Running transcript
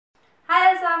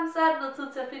sammen, så er det blevet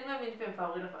tid til at filme mine 5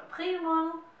 favoritter for april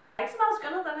måned. Der er ikke så meget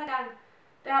skønnet den her gang.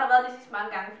 Det har der været de sidste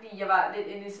mange gange, fordi jeg var lidt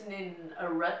inde i sådan en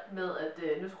rut med,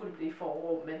 at nu skulle det blive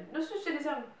forår. Men nu synes jeg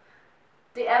ligesom,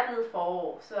 det er blevet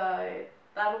forår, så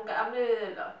der er nogle gamle,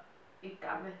 eller ikke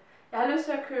gamle. Jeg har lyst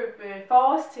til at købe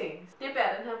forårsting. Det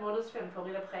bærer den her måneds 5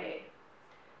 favoritter præg af.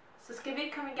 Så skal vi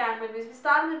ikke komme i gang, men hvis vi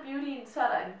starter med beautyen, så er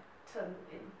der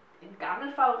en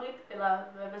gammel favorit, eller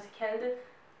hvad man skal kalde det,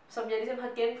 som jeg ligesom har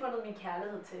genfundet min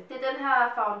kærlighed til. Det er den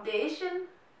her foundation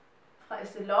fra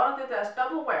Estée Lauder, det er deres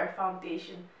Double Wear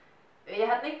Foundation. Jeg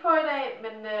har den ikke på i dag,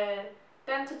 men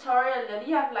den tutorial, jeg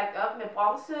lige har lagt op med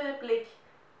bronzeblik,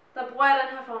 der bruger jeg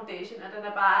den her foundation, og den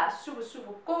er bare super,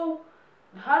 super god.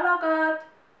 Den holder godt,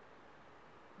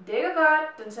 den dækker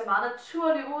godt, den ser meget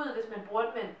naturlig ud, hvis man bruger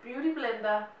den med en beauty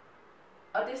blender.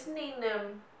 Og det er sådan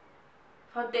en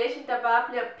foundation, der bare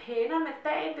bliver pænere med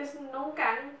dagen. Det er sådan nogle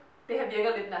gange, det her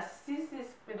virker lidt narcissistisk,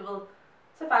 men du ved,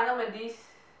 så fanger man lige,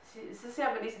 så ser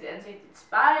man lige sit ansigt i et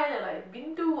spejl eller et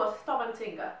vindue, og så står man og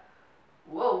tænker,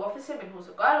 wow, hvorfor ser min hud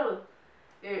så godt ud?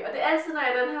 Og det er altid, når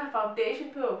jeg har den her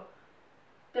foundation på.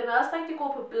 Den er også rigtig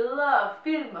god på billeder og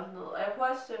film og sådan noget, og jeg kunne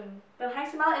også, den har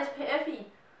ikke så meget SPF i,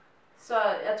 så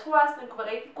jeg tror også, den kunne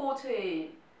være rigtig god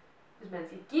til, hvis man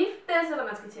skal giftes, eller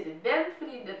man skal til et event,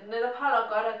 fordi den netop holder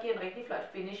godt og giver en rigtig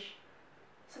flot finish.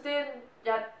 Så det er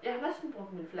jeg har næsten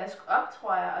brugt min flaske op,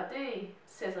 tror jeg, og det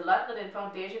says a lot, når det er en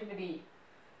foundation, fordi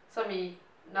som I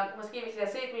nok måske hvis jeg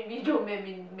har set min video med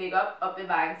min makeup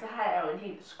opbevaring, så har jeg jo en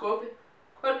hel skuffe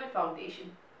kun med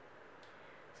foundation.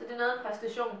 Så det er noget af en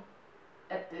præstation,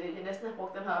 at jeg næsten har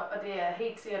brugt den her op, og det er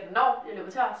helt sikkert, når jeg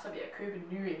løber tør, så vil jeg købe en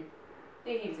ny en.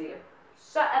 Det er helt sikkert.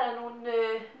 Så er der nogle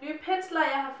nye pensler,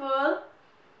 jeg har fået.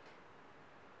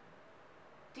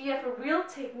 De er for Real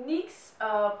Techniques,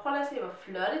 og prøv lige at se, hvor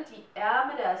flotte de er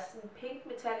med deres sådan, pink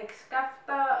metallic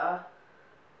skafter, og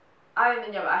ej,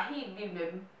 men jeg var helt vild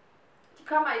med dem. De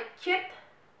kommer i et kit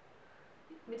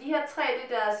med de her tre,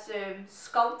 det er deres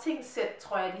sculpting set,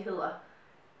 tror jeg de hedder.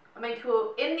 Og man kan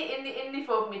jo endelig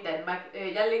få dem i Danmark.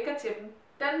 Jeg linker til dem.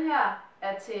 Den her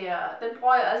er til, den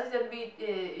bruger jeg også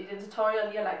i den tutorial, jeg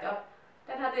lige har lagt op.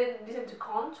 Den her, det er ligesom til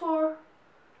contour.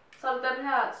 Så er der den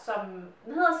her, som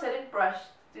den hedder setting brush.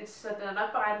 Så den er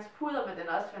nok beregnet til puder, men den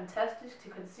er også fantastisk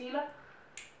til concealer.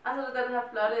 Og så er der den her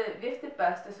flotte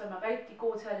viftebørste, som er rigtig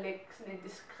god til at lægge sådan en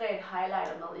diskret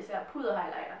highlighter med, især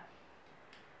puderhighlighter.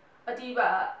 Og de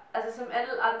var, altså som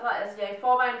alle andre, altså jeg er i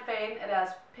forvejen fan af deres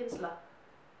pensler.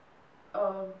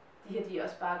 Og de her, de er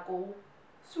også bare gode.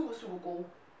 Super, super gode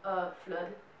og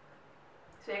flotte.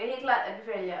 Så jeg kan helt klart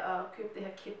anbefale jer at købe det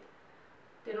her kit.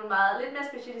 Det er nogle meget lidt mere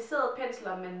specialiserede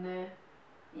pensler, men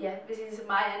ja, hvis I ligesom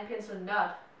mig er en penselnørd,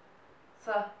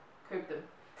 så køb dem.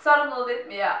 Så er der noget lidt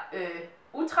mere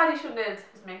utraditionelt,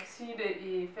 hvis man kan sige det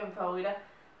i 5 favoritter.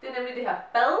 Det er nemlig det her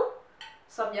fad,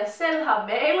 som jeg selv har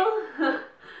malet.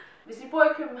 Hvis I bor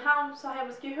i København, så har jeg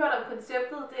måske hørt om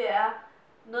konceptet. Det er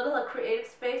noget, der hedder Creative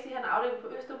Space. De har en afdeling på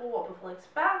Østerbro og på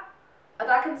Frederiksberg. Og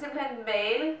der kan man simpelthen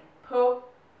male på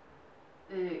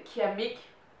keramik.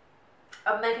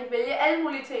 Og man kan vælge alle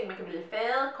mulige ting. Man kan vælge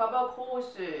fade, kopper og krus,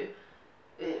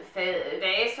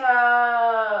 vaser,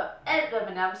 alt hvad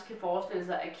man nærmest kan forestille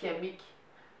sig af keramik.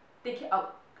 Det kan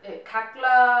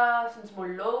kakler, sådan små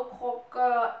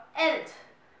lågkrukker, alt.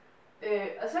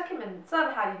 Og så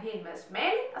har de en hel masse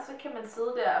maling, og så kan man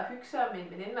sidde der og hygge sig med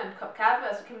en veninde og en kop kaffe,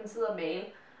 og så kan man sidde og male.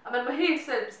 Og man må helt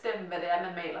selv bestemme, hvad det er,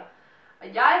 man maler.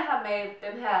 Og jeg har malet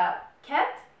den her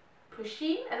kat på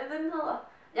Shein, er det den hedder?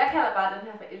 Jeg kalder bare den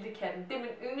her for eltekatten. Det er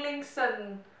min yndlings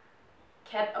sådan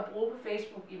kat at bruge på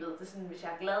Facebook, I ved det sådan, hvis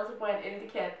jeg er glad, så bruger jeg en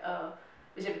eltekat, og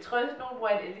hvis jeg vil trøste nogen,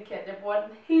 bruger jeg en eltekat. Jeg bruger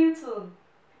den hele tiden.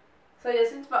 Så jeg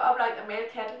synes, det var oplagt at male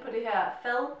katten på det her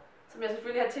fad, som jeg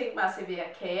selvfølgelig har tænkt mig at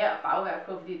servere kager og bagværk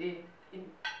på, fordi det er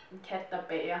en kat, der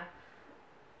bager.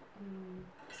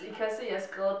 Så I kan se, at jeg har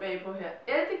skrevet bagpå her,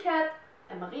 eltekat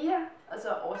af Maria, og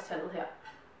så årstallet her.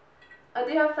 Og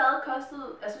det her fad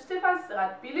kostede, jeg synes det er faktisk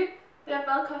ret billigt, det her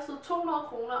fad kostede 200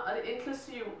 kroner, og det er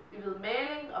inklusiv, I ved,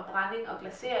 maling og brænding og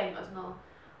glasering og sådan noget.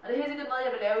 Og det er helt sikkert noget,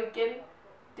 jeg vil lave igen.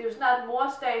 Det er jo snart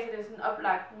morsdag, så det er sådan en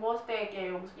oplagt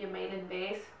morsdaggave, måske at male en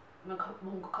vase, hvor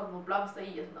hun kan komme nogle blomster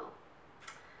i og sådan noget.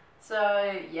 Så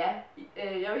ja,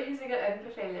 jeg vil helt sikkert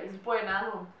anbefale jer, hvis I bor i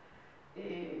nærheden,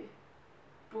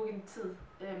 book en tid.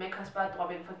 Man kan også bare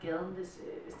droppe ind fra gaden, hvis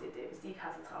de ikke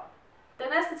har så travlt. Den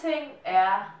næste ting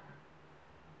er,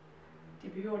 de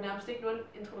behøver nærmest ikke nogen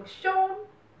introduktion.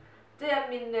 Det er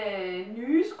mine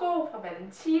nye sko fra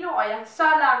Valentino, og jeg har så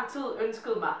lang tid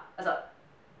ønsket mig, altså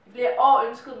i flere år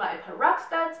ønsket mig et par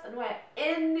rockstuds, og nu har jeg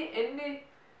endelig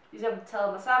ligesom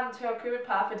taget mig sammen til at købe et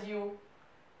par, for de er jo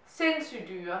sindssygt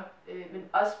dyre, men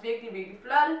også virkelig, virkelig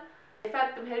flotte. Jeg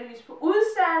fandt dem heldigvis på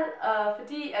udsalg, og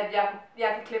fordi at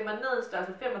jeg kan klemme mig ned i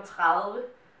størrelse 35,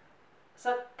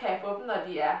 så kan jeg få dem, når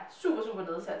de er super, super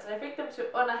nedsat. Så jeg fik dem til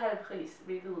under halv pris,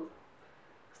 hvilket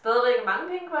stadigvæk er mange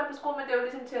penge på et par sko, men det er jo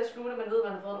ligesom til at slutte, man ved,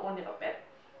 at man har fået en ordentlig rabat.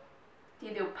 De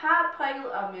er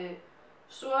leopardprikket og med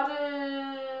sorte,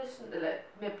 eller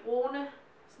med brune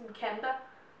kanter,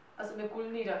 og så med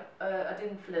guldnitter, og det er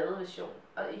den flade version.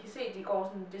 Og I kan se, at de går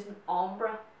sådan, det er sådan ombre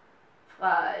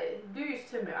fra lys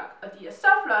til mørk, og de er så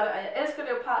flotte, og jeg elsker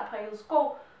leopardprikkede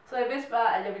sko, så jeg vidste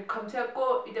bare, at jeg ville komme til at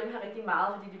gå i dem her rigtig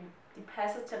meget, fordi de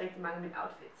passer til rigtig mange af mine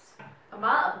outfits. Og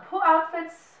meget apropos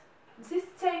outfits, den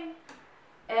sidste ting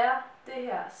er det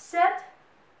her sæt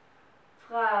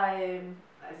fra,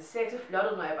 altså det ser ikke så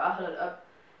flot ud, når jeg bare holder det op,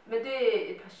 men det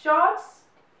er et par shorts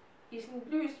i sådan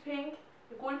lys pink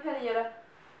med guldpailletter,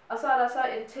 og så er der så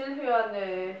en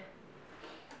tilhørende,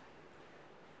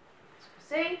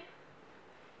 se,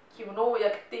 kimono.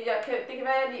 Det kan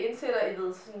være, at jeg lige indsætter i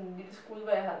ved sådan en lille skud,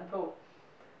 hvor jeg har den på.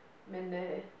 Men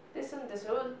det er sådan, det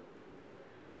ser ud.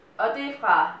 Og det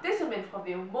er simpelthen fra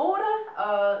Mode,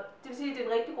 og det vil sige, at det er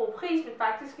en rigtig god pris, men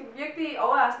faktisk en virkelig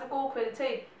overraskende god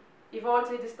kvalitet i forhold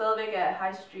til, at det stadigvæk er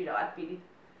high street og ret billigt.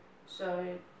 Så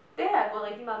det har jeg gået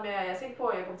rigtig meget med, og jeg er sikker på,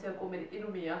 at jeg kommer til at gå med det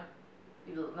endnu mere,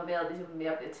 I ved, når vejret ligesom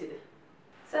mere bliver til det.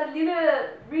 Så et lille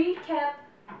recap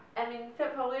af mine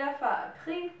 5 favoritter fra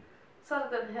april. Så er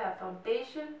der den her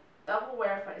foundation, Double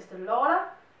Wear fra Estée Lauder.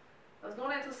 Hvis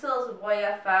nogen er interesseret, så bruger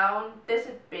jeg farven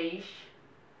Desert Beige.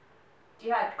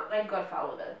 De har et rigtig godt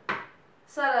farveudvalg.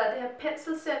 Så er der det her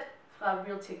penselsæt fra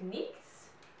Real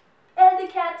Techniques.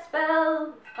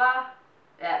 Etiketspad fra,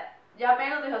 ja, jeg har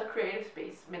malet det hos Creative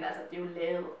Space, men altså det er jo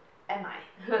lavet af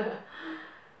mig.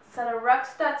 Så er der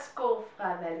Rockstar sko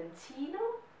fra Valentino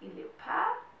i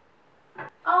leopard.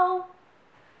 Og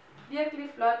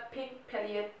virkelig flot pink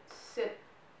paljet-sæt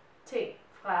ting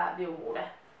fra Mode.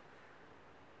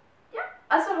 Ja,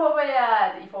 og så håber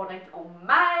jeg, at I får en rigtig god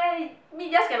maj.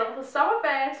 Jeg skal allerede på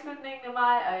sommerferie i slutningen af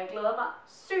maj, og jeg glæder mig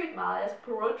sygt meget. Jeg skal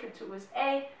på roadtrip til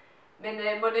USA,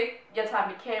 men må det ikke, jeg tager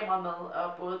mit kamera med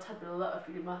og både tager billeder og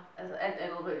filmer. Altså alt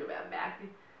andet vil jo være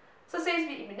mærkeligt. Så ses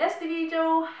vi i min næste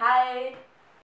video. Hej!